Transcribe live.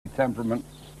temperament.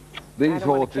 These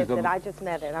horses are... I just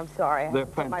met it. I'm sorry. They're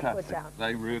fantastic.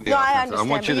 They really no, are. I understand.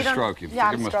 I want you to stroke him. Yeah,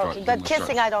 I'm stroking. But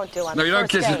kissing I don't do on No, the you don't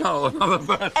kiss date. at all.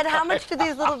 And how much do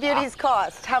these little beauties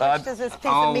cost? How much does this piece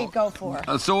of meat go for?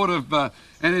 A sort of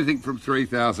anything from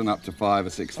 3,000 up to 5,000 or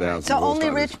 6,000. So only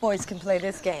rich boys can play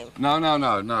this game?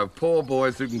 No. Poor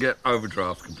boys who can get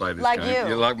overdrafts can play this game. Like you?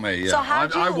 You're like me, yeah.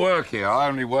 So I work here. I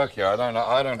only work here. I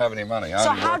don't have any money.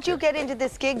 So how'd you get into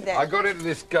this gig then? I got into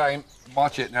this game.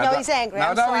 Watch it now. No, he's angry. No,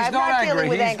 I'm no, sorry. he's I'm not not angry. dealing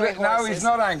with angry horses. No, he's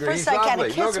not angry. First He's I lovely.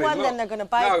 gotta kiss one, then they're gonna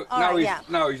bite.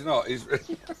 No, he's not. He's...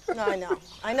 No, I know.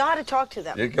 I know how to talk to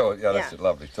them. You go. Yeah, that's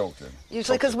lovely. Talk to him.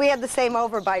 Usually, because we had the same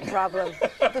overbite problem.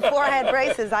 Before I had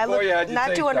braces, I lived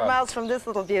not 200 miles from this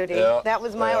little beauty. Yeah. That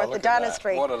was my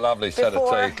orthodontistry. What a lovely set of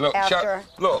teeth. Look,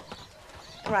 look.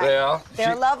 Right. They are.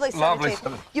 They're lovely set of teeth.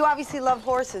 You obviously love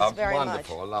horses very much.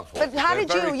 Wonderful. I love horses. But how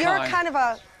did you? You're kind of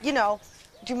a, you know.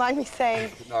 Do you mind me saying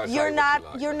no, you're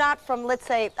not from, let's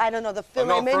say, I don't know, the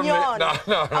filet mignon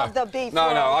of the beef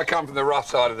world. No, I come from the rough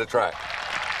side of the track.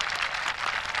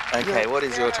 Okay, what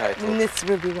is your title? Miss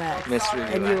Ruby Wax. Miss Ruby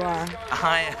Wax. And you are?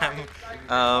 I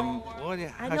am,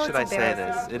 how should I say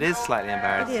this? It is slightly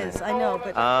embarrassing. It is, I know,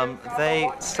 but... they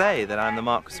say that I'm the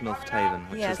Marquis of Milford Haven,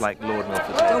 which is like Lord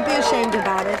Milford Haven. Don't be ashamed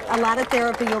about it. A lot of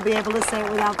therapy, you'll be able to say it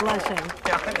without blushing.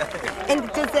 Yeah, I know.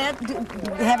 And does that,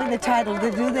 having the title,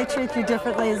 do they treat you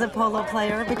differently as a polo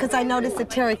player? Because I noticed that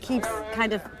Terry keeps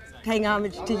kind of paying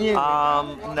homage to you.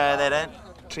 No, they don't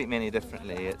treat me any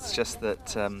differently. It's just that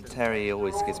Terry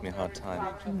always gives me a hard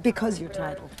time. Because your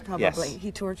title, probably. Yes.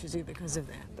 He tortures you because of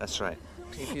that. That's right.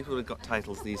 People who've got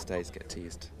titles these days get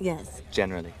teased. Yes.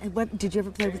 Generally. And what, did you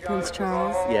ever play with Prince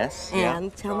Charles? Yes.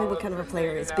 And tell me what kind of a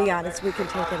player he is. Be honest, we can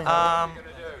take it out.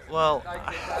 Well,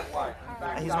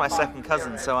 he's my second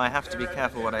cousin, so I have to be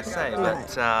careful what I say.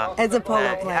 But as a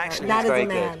polo player, actually, not he's very as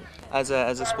a man. Good.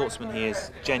 As a sportsman, he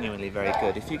is genuinely very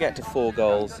good. If you get to 4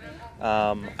 goals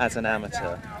as an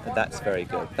amateur, that's very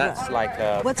good. That's like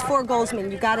a... What's 4 goals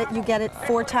mean? You get it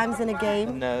 4 times in a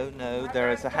game? No. There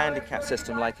is a handicap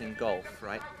system like in golf,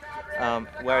 right?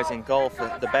 Whereas in golf,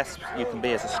 the best you can be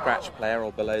is a scratch player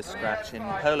or below scratch. In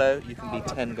polo, you can be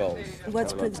 10 goals.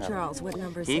 What's Prince Charles? What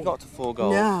number is he? He got to 4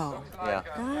 goals. No. Yeah.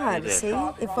 God, see?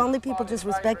 If only people just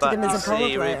respected him as a polo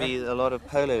player. But you see, Ruby, a lot of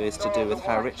polo is to do with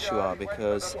how rich you are,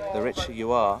 because the richer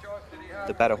you are,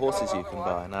 the better horses you can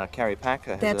buy. Now, Kerry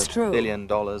Packer has $1 billion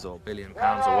or £1 billion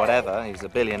or whatever. He's a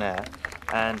billionaire,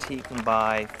 and he can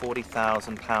buy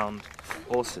 £40,000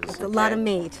 horses. That's a lot of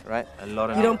meat. Right, a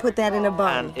lot of meat. You don't put that in a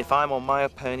bun. And if I'm on my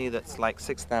pony that's like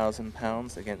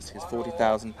 £6,000 against his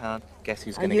 £40,000, guess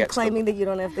who's going to get? Are you claiming that you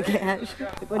don't have the cash?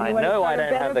 I know I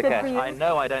don't have the cash. I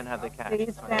know I don't have the cash.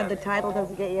 It's bad. The title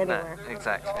doesn't get you anywhere. No,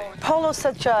 exactly. Polo's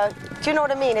such a, do you know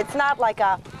what I mean? It's not like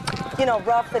a, you know,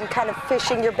 rough and kind of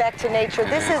fishing. You're back to nature.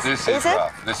 This is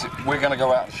rough. We're going to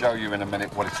go out and show you in a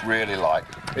minute what it's really like.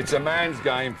 It's a man's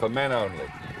game for men only.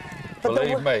 But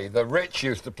believe me, the rich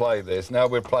used to play this. Now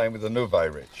we're playing with the nouveau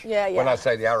rich. Yeah. When I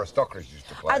say the aristocrats used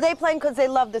to play. Are they playing because they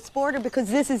love the sport, or because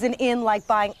this isn't in like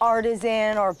buying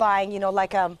artisan or buying, you know,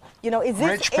 like you know, is this?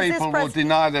 Rich people will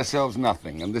deny themselves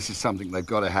nothing, and this is something they've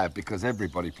got to have, because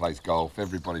everybody plays golf,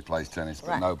 everybody plays tennis,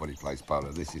 but nobody plays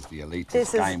polo. This is the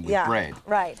elitist game with bread.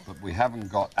 Right. But we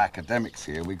haven't got academics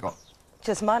here. We got.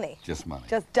 Just money. Just money.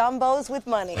 Just dumbos with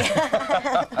money. This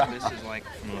is like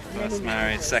from my first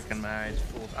marriage, second marriage,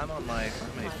 fourth. I'm on my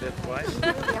 5th wife.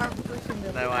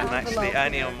 No, I'm actually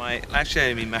only on my. Actually,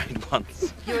 I've been married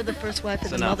once. You're the first wife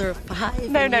and the mother of 5.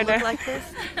 No. Look like this?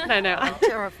 No. I'm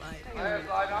terrified. No,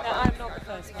 I'm not the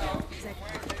first one.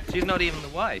 She's not even the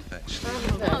wife, actually.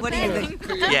 What do you think?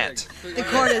 Yet. The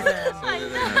courtizan.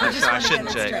 I shouldn't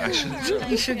joke. I shouldn't joke.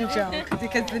 You shouldn't joke,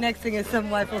 because the next thing is some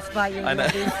wife will spot you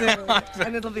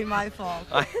and it'll be my fault.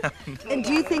 And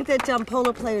do you think that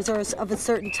polo players are of a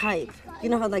certain type? You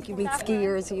know how like you meet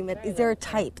skiers, is there a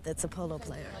type that's a polo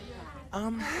player?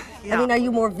 Yeah. I mean, are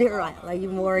you more virile? Are you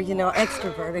more, you know,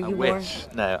 extrovert? Are you more?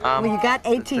 No. Well, you got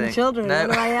 18 children. No.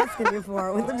 What am I asking you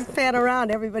for? We'll just fan around.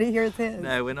 Everybody hears his.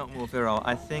 No, we're not more virile.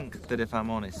 I think that if I'm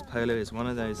honest, polo is one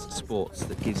of those sports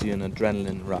that gives you an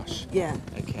adrenaline rush. Yeah.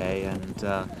 Okay,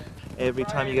 and every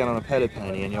time you get on a polo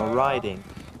pony and you're riding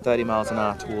 30 miles an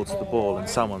hour towards the ball and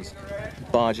someone's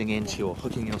barging into you or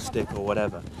hooking your stick or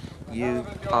whatever, you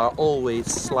are always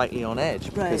slightly on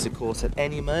edge, because of course at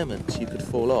any moment you could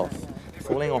fall off.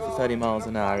 Falling off at 30 miles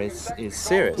an hour is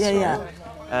serious. Yeah, right?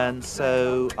 And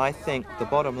so I think the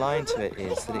bottom line to it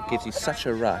is that it gives you such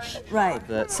a rush. Right.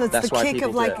 So it's the kick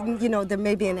of like, you know, there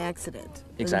may be an accident.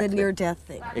 Exactly. The near-death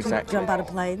thing. Exactly. You jump out of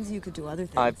planes, you could do other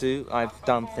things. I've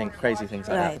done crazy things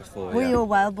like that before. Were you a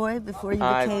wild boy before you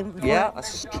became... Yeah, I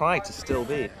tried to still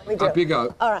be. Up you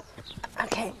go. All right.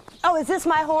 Okay. Oh, is this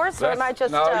my horse, or am I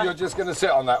just... No, you're just going to sit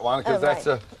on that one, because that's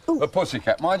a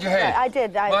pussycat. Mind your head. I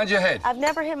did. Mind your head. I've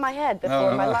never hit my head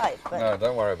before in my life. But... No,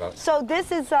 don't worry about it. So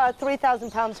this is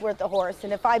 3,000 pounds worth of horse,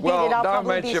 and if I beat it, I'll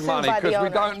probably be sued by the owner. Don't mention money, because we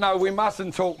don't know. We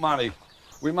mustn't talk money.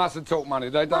 We mustn't talk money.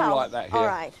 They don't like that here. All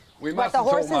right. We But the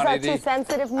horses are too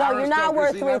sensitive? No, you're not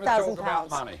worth 3,000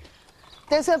 pounds.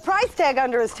 There's a price tag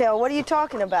under his tail. What are you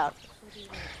talking about?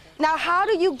 Now, how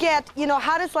do you get, you know,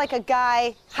 how does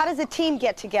a team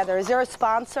get together? Is there a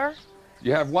sponsor?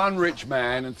 You have one rich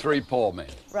man and 3 poor men.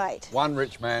 Right. One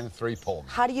rich man and 3 poor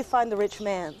men. How do you find the rich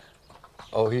man?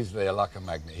 Oh, he's there like a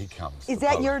magnet. He comes. Is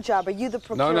that your job? Are you the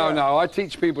procurer? No. I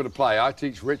teach people to play. I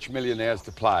teach rich millionaires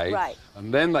to play. Right.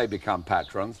 And then they become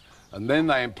patrons. And then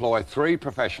they employ 3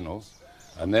 professionals.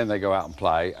 And then they go out and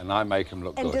play, and I make them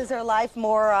look good. And does their life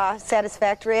more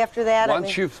satisfactory after that?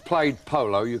 Once you've played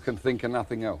polo, you can think of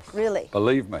nothing else. Really?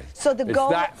 Believe me. So the goal...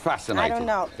 It's that fascinating. I don't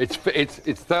know. It's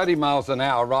 30 miles an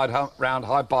hour, ride round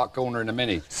Hyde Park Corner in a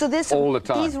Mini. So this, all the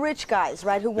time. These rich guys,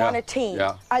 right, who want a team,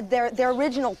 their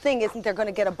original thing isn't they're going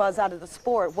to get a buzz out of the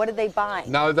sport. What are they buying?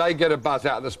 No, they get a buzz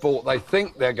out of the sport. They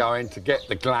think they're going to get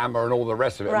the glamour and all the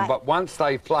rest of it. Right. But once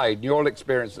they've played, and you'll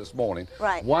experience this morning,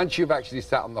 right. Once you've actually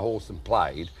sat on the horse and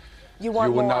played, you will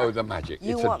know the magic.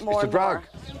 It's a drug.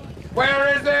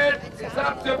 Where is it? It's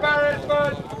up to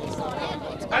Beresford.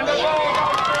 And the ball.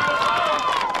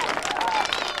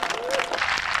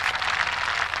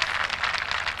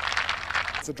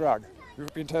 It's a drug.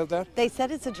 You've been told that? They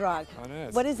said it's a drug. I know.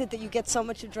 What is it that you get so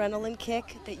much adrenaline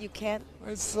kick that you can't?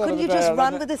 Couldn't you just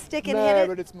run with a stick and hit it? No,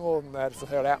 but it's more than that. It's the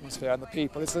whole atmosphere and the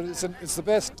people. It's the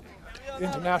best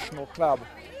international club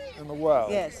in the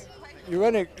world. Yes.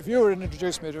 If you were to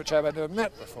introduce me to a chap I'd never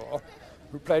met before,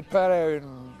 who played polo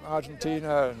in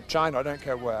Argentina and China, I don't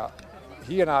care where,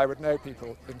 he and I would know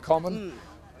people in common,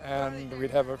 and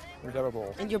we'd have a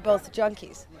ball. And you're both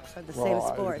junkies for the same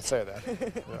sport. You can say that.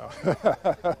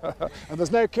 Yeah. And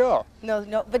there's no cure.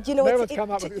 No, but you know no one's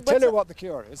come up with. Tell you what the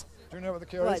cure is. Do you know what the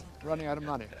cure is? Running out of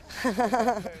money.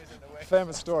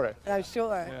 Famous story. I'm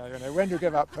sure. Yeah, you know, when do you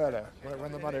give up polo?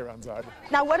 When the money runs out.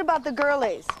 Now, what about the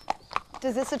girlies?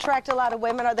 Does this attract a lot of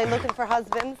women? Are they looking for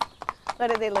husbands?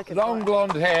 What are they looking for? Long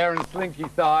blonde hair and slinky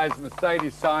thighs,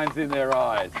 Mercedes signs in their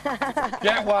eyes.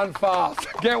 Get one fast.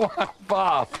 Get one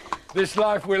fast. This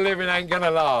life we're living ain't gonna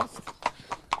last.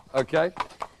 Okay?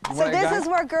 So this is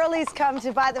where girlies come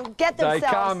to buy them, get themselves. They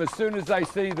come as soon as they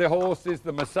see the horses,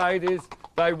 the Mercedes,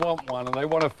 they want one, and they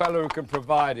want a fellow who can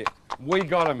provide it. We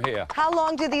got them here. How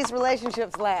long do these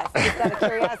relationships last? Just out of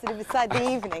curiosity, beside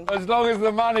the evening. As long as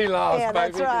the money lasts, yeah,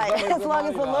 baby. That's right. As long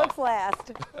as the looks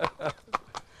last.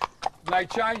 They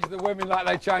change the women like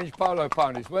they change polo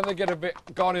ponies. When they get a bit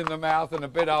gone in the mouth and a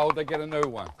bit old, they get a new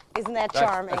one. Isn't that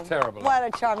charming? That's terrible. What a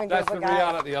charming group of guys. That's the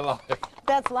reality of life.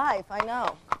 That's life, I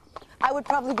know. I would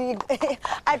probably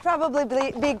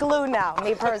be glue now,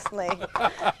 me personally.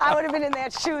 I would have been in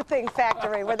that shoe thing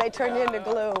factory where they turned into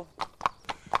glue.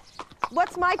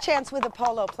 What's my chance with a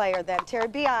polo player then, Terry?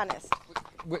 Be honest.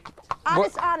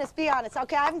 Honest, be honest.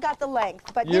 Okay, I haven't got the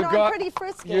length, but you know, I'm pretty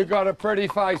frisky. You got a pretty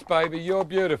face, baby. You're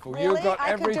beautiful. Really? You've got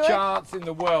every chance in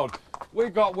the world.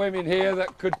 We've got women here that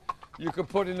you could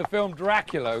put in the film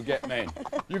Dracula who get men.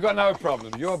 You've got no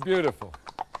problem. You're beautiful.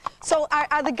 So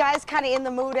are the guys kind of in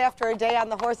the mood after a day on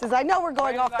the horses? I know we're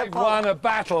going off the pole. When they've won a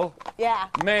battle, yeah.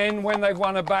 Men, when they've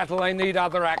won a battle, they need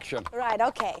other action. Right,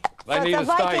 okay. They so need it's a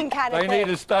Viking kind of thing. They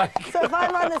need a steak. So if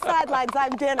I'm on the sidelines,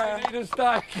 I'm dinner. They need a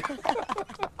steak.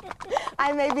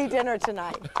 I may be dinner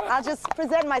tonight. I'll just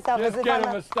present myself as if Just get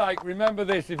him a steak. Remember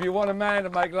this, if you want a man to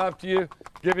make love to you,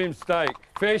 give him steak.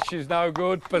 Fish is no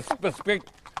good,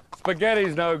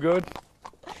 spaghetti's no good.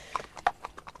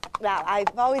 Now,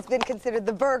 I've always been considered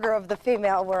the burger of the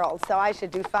female world, so I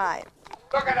should do fine.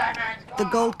 Look at that man. The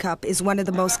Gold Cup is one of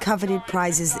the most coveted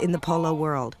prizes in the polo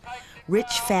world.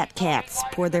 Rich, fat cats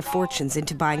pour their fortunes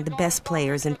into buying the best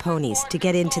players and ponies to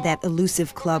get into that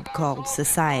elusive club called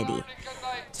society.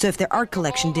 So if their art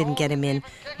collection didn't get them in,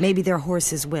 maybe their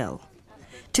horses will.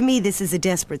 To me, this is a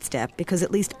desperate step, because at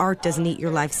least art doesn't eat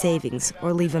your life savings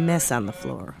or leave a mess on the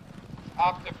floor.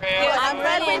 Up the pair. Yeah, I'm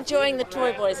really enjoying the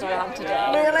toy boys around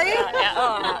today. Really? Yeah.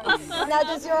 Oh. Now,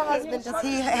 does your husband, does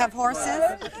he have horses?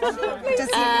 Does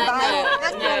he buy?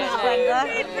 But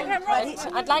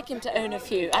I'd like him to own a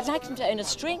few. I'd like him to own a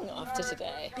string after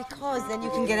today. Because then you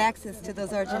can get access to those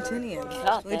Argentinians.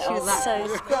 God, which they're you all like.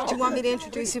 so Do you want me to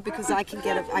introduce you? Because I can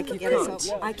get us. I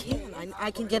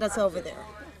can get us over there.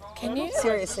 Can you?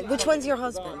 Seriously. Which one's your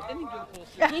husband?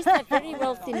 He's that very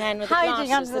wealthy man with the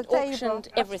glasses that auctioned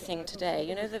everything today.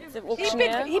 You know, the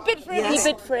auctioneer? He bid for Yes.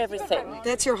 He bid for everything.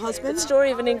 That's your husband? The story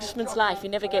of an Englishman's life, he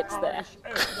never gets there.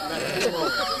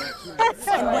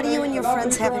 And what do you and your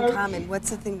friends have in common? What's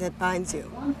the thing that binds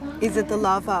you? Is it the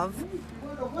love of?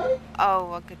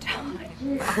 Oh, a good time.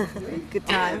 Good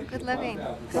time? Good living.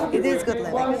 It is good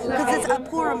living. Because a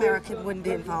poor American wouldn't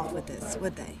be involved with this,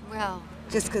 would they? Well,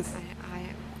 Just because.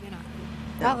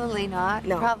 probably not.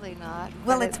 No. Probably not.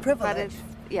 Well, But it's privilege. But it's,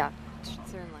 yeah,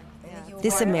 certainly. Yeah.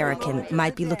 This American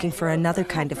might be looking for another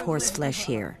kind of horseflesh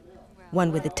here.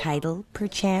 One with a title,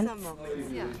 perchance?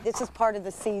 This is part of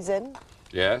the season,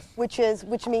 Yes. which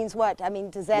means what? I mean,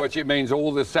 does that? Which it means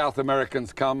all the South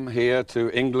Americans come here to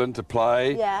England to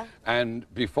play. Yeah. And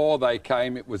before they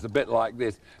came, it was a bit like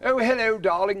this. Oh, hello,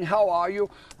 darling, how are you?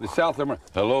 The South American,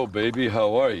 hello, baby,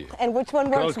 how are you? And which one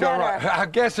works Girls go better?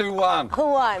 right. Guess who won? Who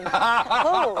won?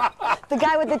 Who? The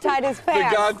guy with the tightest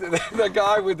pants. The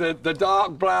guy with the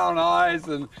dark brown eyes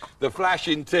and the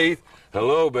flashing teeth.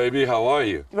 Hello, baby, how are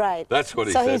you? Right. That's what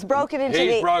he So said. he's broken into He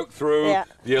the... broke through Yeah.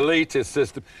 the elitist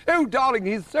system. Oh, darling,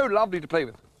 he's so lovely to play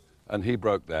with. And he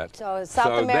broke that. So South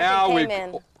American now came we've-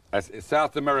 in. It's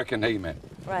South American he-men.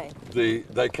 Right. They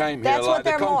came here That's what like the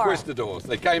they're more. conquistadors.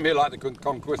 They came here like the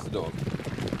conquistadors.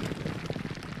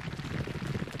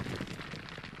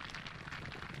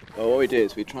 Well, what we do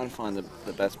is we try and find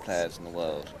the best players in the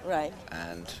world, Right.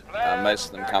 and most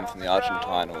of them come from the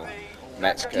Argentine or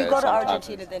Mexico. Do you go to sometimes.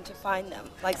 Argentina then to find them?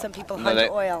 Like some people No, hunt they-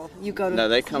 oil. You go to... No,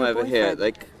 they come your over here.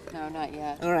 boyfriend. No, not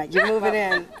yet. All right, you're moving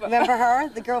in. Remember her,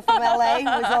 the girl from LA who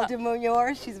was El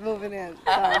Munoz? She's moving in.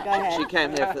 Sorry, go ahead.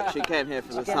 She came here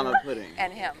for the summer pudding.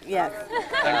 And him. Yes.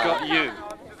 And got you.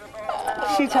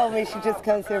 She told me she just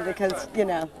comes here because, you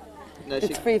know, No,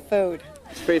 it's free food.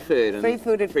 It's free food and Free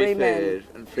food and free men. food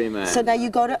and free men. So now you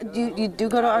go to, you do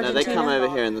go to No, Argentina? they come over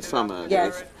here in the summer.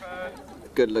 Yes. These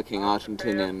good-looking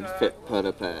Argentinian fit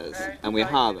polo players, and we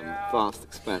hire them at vast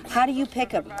expense. How do you pick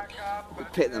them? We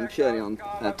pick them purely on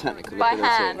their technical By ability.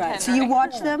 hand. Right. So you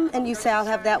watch them and you say, I'll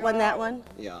have that one,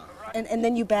 Yeah. and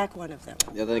then you back one of them.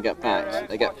 Yeah, then they get backed.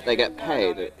 They get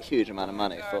paid a huge amount of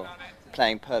money for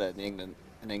playing polo in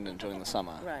England during the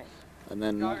summer. Right. And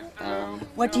then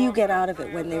What do you get out of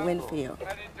it when they win for you?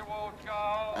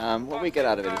 what we get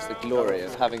out of it is the glory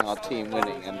of having our team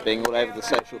winning and being all over the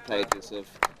social pages of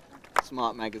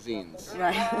smart magazines.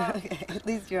 Right. Okay. At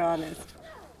least you're honest.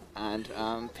 And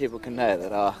people can know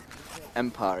that our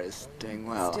empire is doing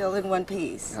well. Still in one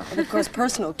piece. Yeah. And of course,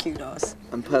 personal kudos.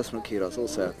 And personal kudos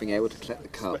also, being able to collect the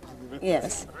cup.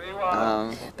 Yes.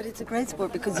 But it's a great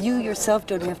sport because you yourself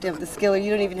don't have to have the skill, or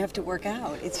you don't even have to work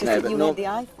out. It's just that but you have the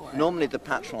eye for it. Normally the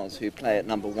patrons who play at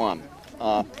number one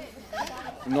are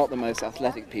not the most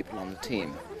athletic people on the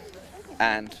team.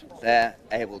 And they're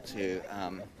able to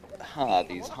hire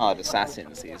these hired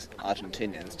assassins, these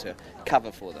Argentinians, to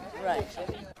cover for them. Right.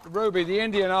 Ruby, the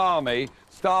Indian Army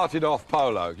started off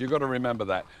polo. You've got to remember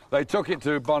that. They took it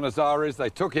to Buenos Aires. They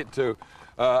took it to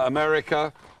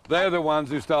America. They're the ones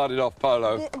who started off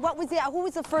polo. What was who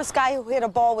was the first guy who hit a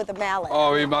ball with a mallet?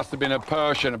 Oh, he must have been a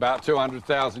Persian about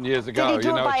 200,000 years ago. Did he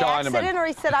do it by Chinaman. accident, or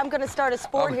he said, I'm going to start a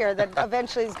sport here that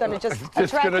eventually is going to just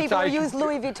attract gonna people who take- use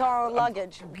Louis Vuitton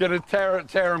luggage? Gonna tear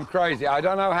them crazy. I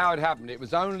don't know how it happened.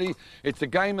 It's a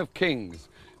game of kings.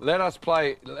 Let us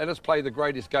play the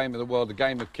greatest game of the world, the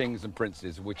game of kings and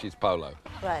princes, which is polo.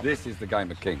 Right. This is the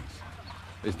game of kings.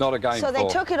 It's not a game So they for...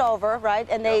 took it over, right?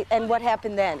 And what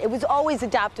happened then? It was always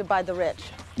adopted by the rich.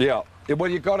 Yeah.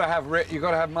 Well, you've got to have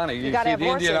money. You gotta see, have the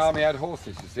Indian horses. Army had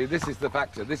horses. You see, this is the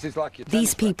factor. This is like your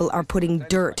These people are putting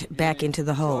dirt back into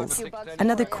the holes.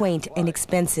 Another quaint and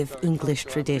expensive English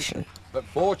tradition. But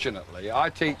fortunately,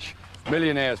 I teach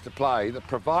millionaires to play that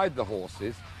provide the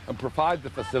horses and provide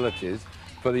the facilities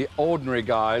for the ordinary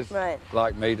guys Right.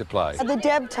 like me to play. The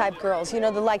Deb type girls,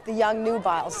 like the young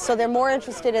nubiles. So they're more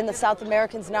interested in the South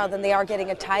Americans now than they are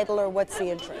getting a title, or what's the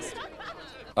interest?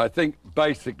 I think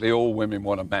basically all women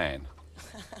want a man.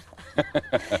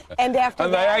 And after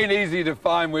And that, they ain't easy to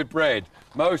find with bread.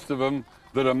 Most of them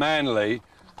that are manly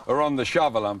are on the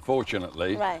shovel,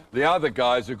 unfortunately. Right. The other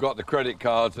guys who've got the credit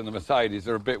cards and the Mercedes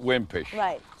are a bit wimpish.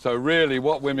 Right. So really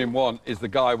what women want is the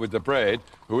guy with the bread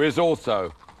who is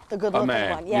also The good-looking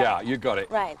one, yeah. Yeah, you got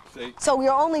it. Right. See? So we're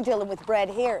only dealing with bread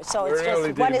here, so We're it's only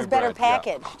just what dealing is with better bread,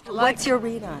 yeah. packaged. What's your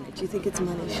read on it? Do you think it's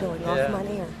money, showing off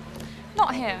money, or?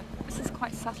 Not here. This is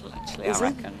quite subtle, actually, I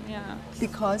reckon. Yeah.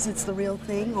 Because it's the real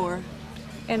thing, or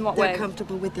in what they're way?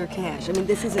 comfortable with their cash? I mean,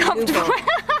 this isn't nouveau.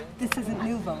 This isn't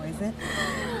nouveau, is it?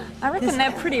 I reckon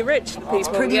they're pretty rich, the people. It's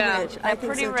pretty yeah, rich. They're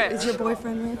pretty rich. Is your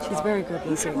boyfriend rich? He's very good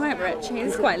He's looking. quite rich.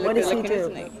 He's quite What good does he looking, do?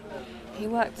 isn't he? He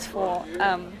works for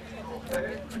a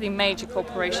pretty major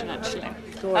corporation, actually.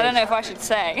 I don't know if I should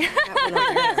say.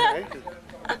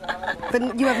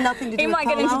 But you have nothing to do He with might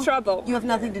Polo? get into trouble. You have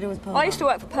nothing to do with Polo? Well, I used to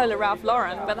work for Polo Ralph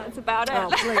Lauren, but that's about it. Oh,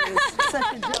 please.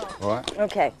 Such a joke. All right.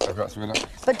 Okay. I've got some of that.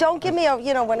 But don't give me a,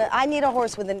 you know, when I need a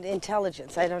horse with an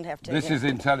intelligence. I don't have to. This is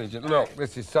intelligent. Look,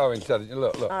 this is so intelligent.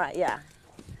 Look, look. All right, yeah.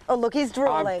 Oh, look, he's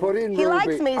drooling. I'm putting he Ruby,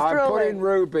 likes me, he's I'm drooling. putting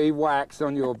Ruby wax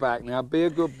on your back. Now, be a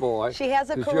good boy. She has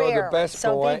a career, career, you're the best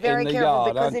so boy be very in the careful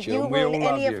yard, because aren't if you And we ruin all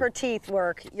love any of you. her teeth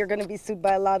work, you're going to be sued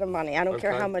by a lot of money. I don't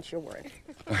care how much you're worth.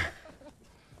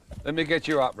 Let me get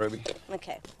you up, Ruby.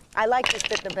 Okay. I like this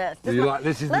bit the best. Do you like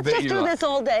this? Is the Let's bit just you do like. this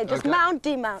all day. Just Okay. mount,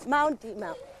 demount, mount,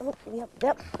 demount. Oh, yep,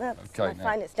 that's Okay, my now.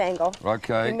 finest angle.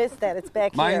 Okay. You missed that. It's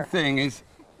back Main here. thing is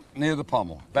near the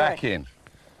pommel. Back Right. in.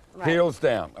 Right. Heels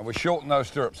down. And we'll shorten those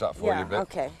stirrups up for you Yeah, a bit.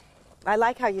 okay. I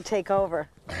like how you take over.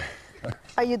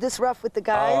 Are you this rough with the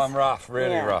guys? Oh, I'm rough,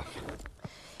 really Yeah. rough.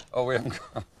 Oh, we haven't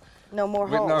got... No more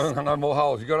we, holes. no more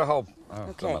holes. You got a hole. Oh,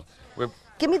 Okay. come on. We're,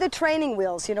 Give me the training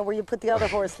wheels, you know, where you put the other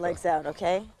horse legs out,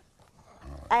 okay?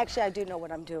 Actually, I do know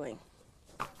what I'm doing.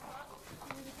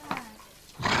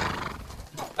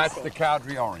 that's the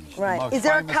Cowdray orange. Right. The most Is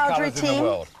there a famous Cowdray colours in team? the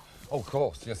world. Oh, of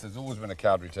course. Yes, there's always been a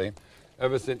Cowdray team.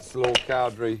 Ever since Lord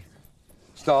Cowdray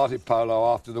started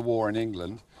polo after the war in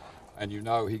England, and you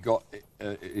know he got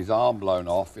his arm blown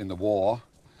off in the war,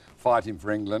 fighting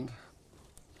for England.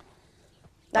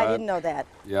 I didn't know that.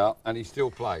 Yeah, and he still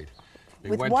played. He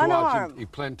With went one to arm. He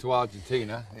played to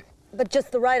Argentina. But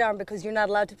just the right arm because you're not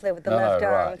allowed to play with the left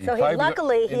arm. Right. So played with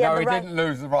luckily he had the he right. didn't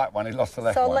lose the right one. He lost the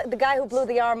left So one. the guy who blew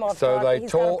the arm off, So they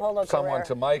he's got a polo taught someone career.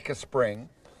 to make a spring.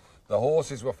 The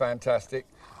horses were fantastic.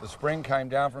 The spring came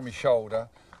down from his shoulder,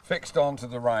 fixed onto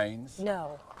the reins.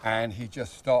 No. And he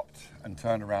just stopped and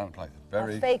turned around and played.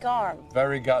 A fake arm.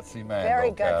 Very gutsy man. Very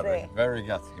Lord Cowdray. gutsy. Very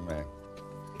gutsy man.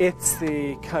 It's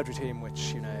the Cowdray team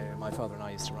which, you know, my father and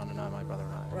I used to run, and now my brother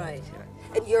and I. Right. You know.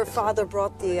 And your father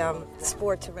brought the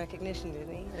sport to recognition,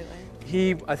 didn't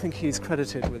he? I think he's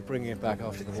credited with bringing it back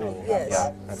after the war. Yes.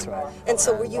 Yeah, that's right. And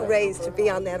so were you raised to be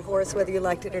on that horse, whether you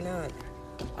liked it or not?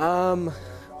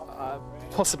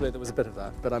 Possibly there was a bit of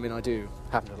that, but I mean, I do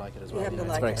happen to like it as well. You happen to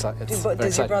know, like it's it. very exciting. It's very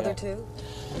Does your exciting, brother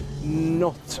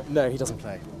yeah. too? No, he doesn't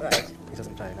play. Right. He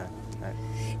doesn't play, no.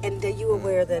 And are you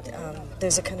aware that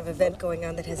there's a kind of event going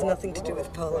on that has nothing to do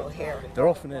with polo here? There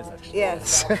often is, actually.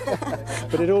 Yes.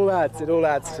 But it all adds to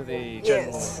the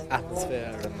general Yes.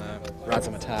 atmosphere and the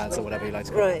razzmatazz or whatever you like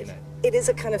to call it. Right. You know. It is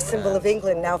a kind of symbol of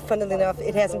England. Now, funnily enough,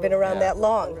 it hasn't been around that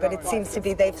long, but it seems to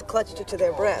be they've clutched it to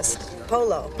their breast.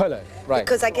 Polo. Polo, right.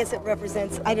 Because I guess it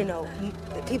represents, I don't know,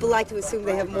 people like to assume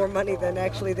they have more money than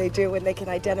actually they do, and they can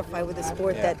identify with a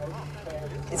sport that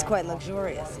is quite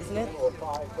luxurious, isn't it?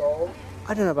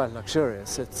 I don't know about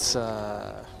luxurious. It's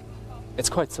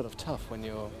quite sort of tough when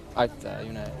you're out there,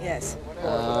 you know. Yes.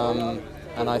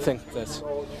 And I think that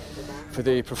for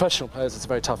the professional players, it's a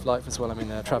very tough life as well. I mean,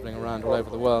 they're travelling around all over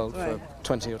the world for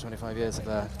 20 or 25 years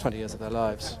of their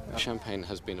lives. Champagne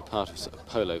has been a part of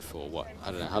polo for what?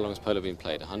 I don't know, how long has polo been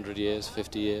played? 100 years,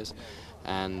 50 years?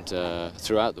 And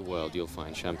throughout the world, you'll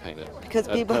find champagne at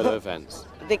polo events.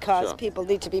 Because Sure. people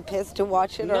need to be pissed to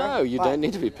watch it? No, or you what? don't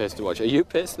need to be pissed to watch it. Are you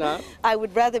pissed now? I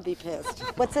would rather be pissed.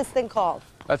 What's this thing called?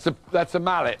 That's a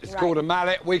mallet. It's called a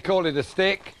mallet. We call it a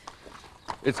stick.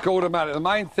 It's called a mallet. The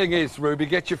main thing is, Ruby,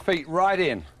 get your feet right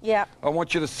in. Yeah. I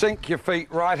want you to sink your feet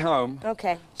right home.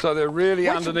 Okay. So they're really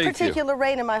underneath Which particular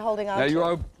rein am I holding on Now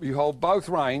to? you hold both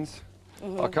reins.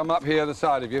 I'll come up here the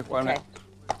side of you. One minute.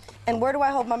 And where do I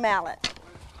hold my mallet?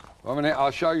 1 minute.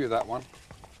 I'll show you that one.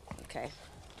 Okay.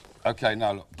 Okay.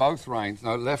 No, look. Both reins.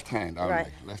 No, left hand only. Right.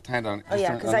 Left hand only. Oh,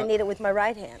 yeah, because I need it with my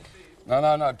right hand.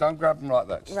 No. Don't grab them like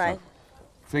that. Just Right.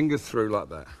 fingers through like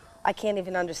that. I can't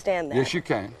even understand that. Yes, you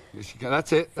can. Yes, you can.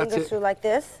 That's it. That's Fingers it. through like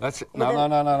this? That's it. No.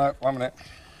 1 minute.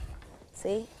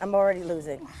 See? I'm already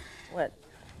losing. What?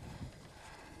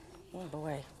 Oh,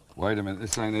 boy. Wait a minute.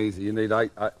 This ain't easy. You need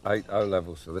eight O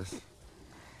levels for this.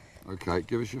 Okay.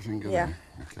 Give us your finger. Yeah. There.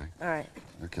 Okay. All right.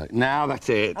 Okay. Now that's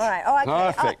it. All right. Oh, I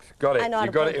can. Perfect. Got it. I know how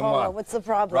You to got play it in polo. one. What's the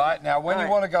problem? Right. Now, when All you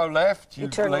right. want to go left, you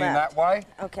turn lean left. that way.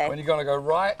 Okay. When you're going to go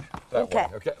right, that Okay.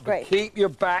 way. Okay. But Great. keep your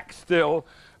back still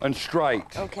and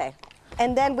straight. Okay.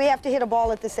 And then we have to hit a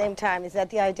ball at the same time. Is that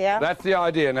the idea? That's the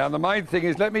idea. Now, the main thing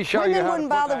is, let me show you how Women wouldn't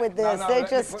bother with this. They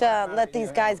just let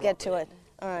these guys get to it.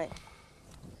 All right.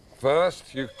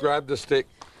 First, you grab the stick,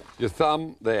 your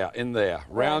thumb there, in there.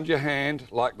 Round your hand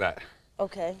like that.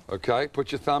 Okay. Okay,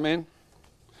 put your thumb in.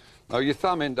 No, your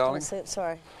thumb in, darling.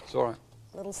 Sorry. It's all right.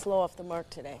 A little slow off the mark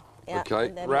today. Yeah,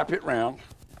 okay, wrap it round.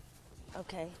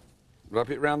 Okay. Wrap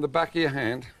it round the back of your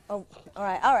hand. Oh, all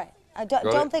right, all right. I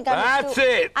don't think I'm That's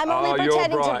it! I'm only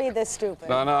pretending to be this stupid.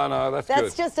 No, that's good.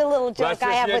 That's just a little joke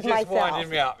I have with myself. Winding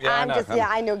me up. Yeah,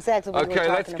 I know exactly what you're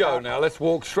talking about. Okay, let's go now. Let's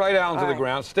walk straight out onto the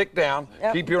ground. Stick down.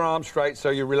 Yep. Keep your arm straight so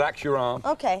you relax your arm.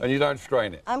 Okay. And you don't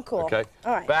strain it. I'm cool. Okay.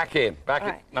 All right. Back in. Back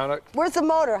in. No. Where's the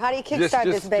motor? How do you kickstart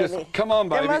this baby? Come on,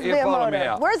 baby. There must be a motor. Me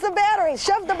out. Where's the batteries?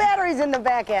 Shove the batteries in the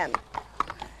back end.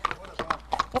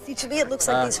 See, to me it looks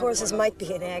like these horses might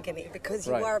be in agony because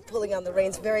you are pulling on the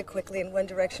reins very quickly in one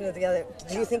direction or the other.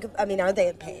 Do you think, I mean, are they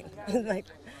in pain?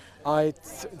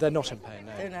 They're not in pain,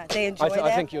 no. They're not. They enjoy that?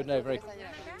 I think you would know very,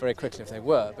 very quickly if they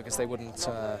were, because they wouldn't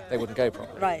go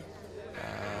properly. Right.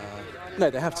 No,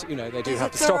 they have to, they do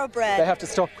have to stop. They have to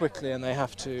stop quickly and they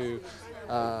have to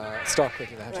start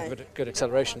quickly. They have to have good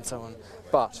acceleration and so on.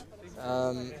 But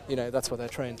that's what they're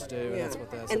trained to do, and that's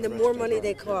what they're. And the more money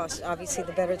they cost, obviously,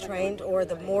 the better trained, or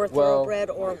the more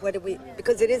thoroughbred, or what do we?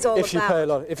 Because it is all if you pay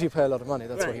a lot of money,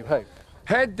 that's what you hope.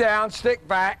 Head down, stick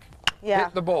back,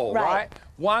 hit the ball, right?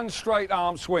 One straight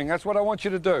arm swing. That's what I want you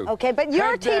to do. Okay, but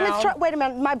your team is wait a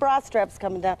minute, my bra strap's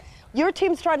coming down. Your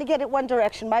team's trying to get it one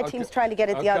direction. My team's trying to get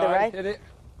it the other, right? Hit it.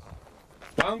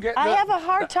 Don't get. I have a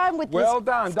hard time with this. Well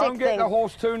done. Don't get the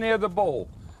horse too near the ball.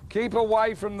 Keep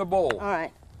away from the ball. All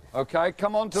right. Okay,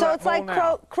 come on to that ball now. So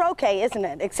it's like croquet, isn't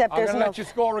it? Except there's no... I'm going to let you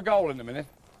score a goal in a minute.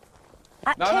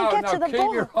 I can't get to the ball.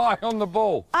 Keep your eye on the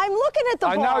ball. I'm looking at the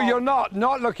ball. I know you're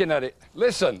not looking at it.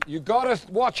 Listen, you got to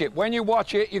watch it. When you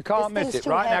watch it, you can't miss it,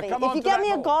 right? Heavy. Now, come on to that ball. If you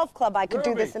get me a golf club, I could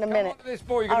do this in a minute. Come on to this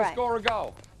ball, you're going to score a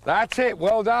goal. That's it.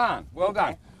 Well done. Well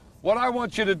done. What I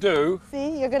want you to do...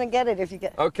 See, you're going to get it if you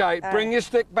get... Okay, bring your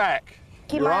stick back.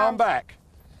 Keep your arm back.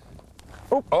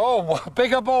 Oop. Oh,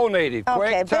 bigger ball needed. Okay,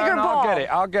 quick turn, ball.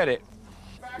 I'll get it.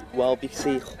 Well, you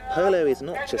see, polo is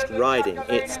not just riding,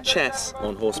 it's chess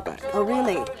on horseback. Oh,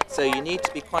 really? So you need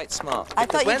to be quite smart. I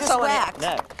thought you just whacked.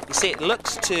 No. You see, it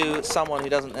looks to someone who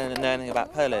doesn't know anything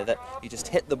about polo that you just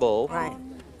hit the ball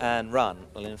and run.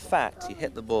 Well, in fact, you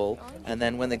hit the ball, and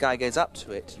then when the guy goes up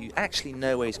to it, you actually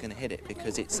know where he's going to hit it,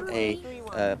 because it's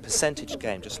a percentage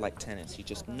game, just like tennis. You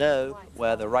just know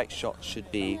where the right shot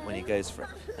should be when he goes for it.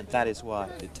 And that is why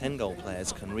the 10-goal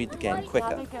players can read the game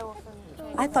quicker.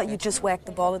 I thought you just whacked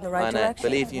the ball in the right direction.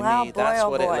 Believe you me, that's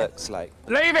what it looks like.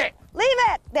 Leave it! Leave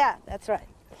it! Yeah, that's right.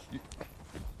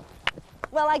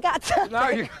 Well, I got something. No,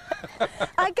 you...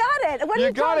 I got it. What are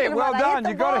you got it. Well done.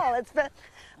 You got it. All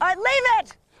right, leave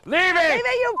it! Leave it! Leave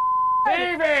it, you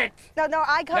Leave it! No,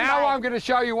 I come Now I'm going to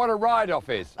show you what a ride-off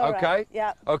is, okay? Right.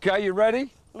 Yeah. Okay, you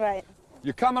ready? Right.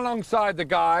 You come alongside the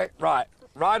guy,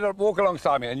 walk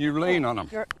alongside me, and you lean on him.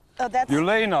 You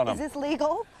lean on him. Is this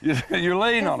legal? You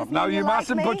lean on him. No, you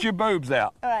mustn't put your boobs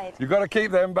out. All right. You've got to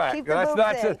keep them back. Keep the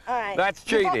boobs in. All right. That's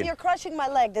cheating. You're crushing my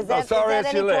leg. Does that, sorry, is that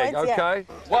it's your leg, points? okay?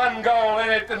 Yeah. 1 goal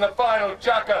in it in the final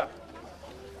chukker.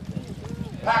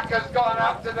 Packer's gone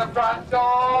up to the front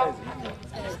door.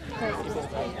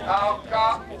 Look,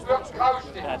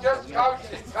 coasting, just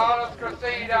coasting. Carlos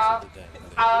Cressida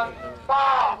and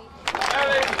bar.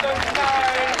 Ellington 9,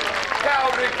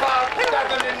 Cowdray Club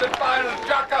 7 in the final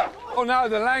chukker. Oh no,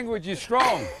 the language is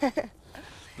strong.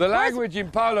 The language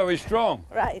in polo is strong.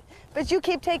 Right, but you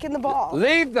keep taking the ball.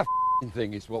 Leave the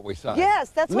thing is what we say. Yes,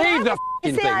 that's what Leave the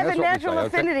thing. See, I have a natural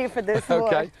affinity for this.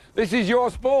 Okay, this is your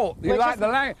sport. You like the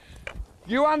language.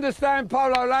 You understand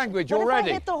polo language already. What if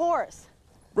I hit the horse?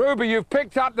 Ruby, you've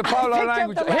picked up the polo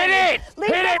language. Hit it!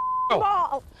 Hit it!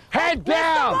 Ball. Head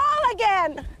down! Missed the ball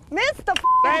again! Missed the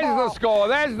There's ball. the score.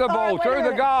 There's the ball through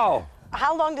the goal.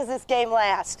 How long does this game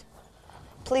last?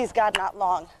 Please, God, not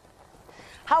long.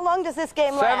 How long does this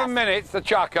game last? 7 minutes, the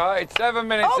chukker. It's 7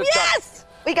 minutes. Oh, yes!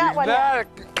 We got one.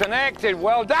 Connected.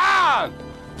 Well done.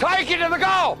 Take it to the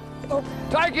goal. Oh.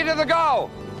 Take it to the goal.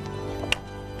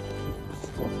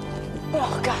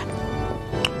 Oh, God.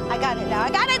 I got it now. I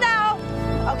got it now.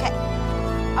 Okay.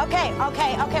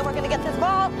 We're going to get this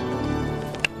ball.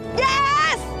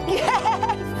 Yes!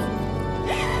 Yes!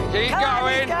 Keep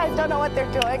going. These guys don't know what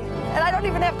they're doing. And I don't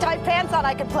even have tight pants on.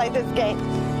 I could play this game.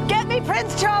 Get me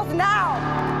Prince Charles now!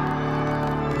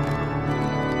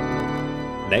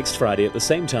 Next Friday at the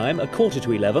same time,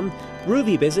 10:45,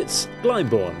 Ruby visits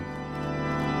Glyndebourne.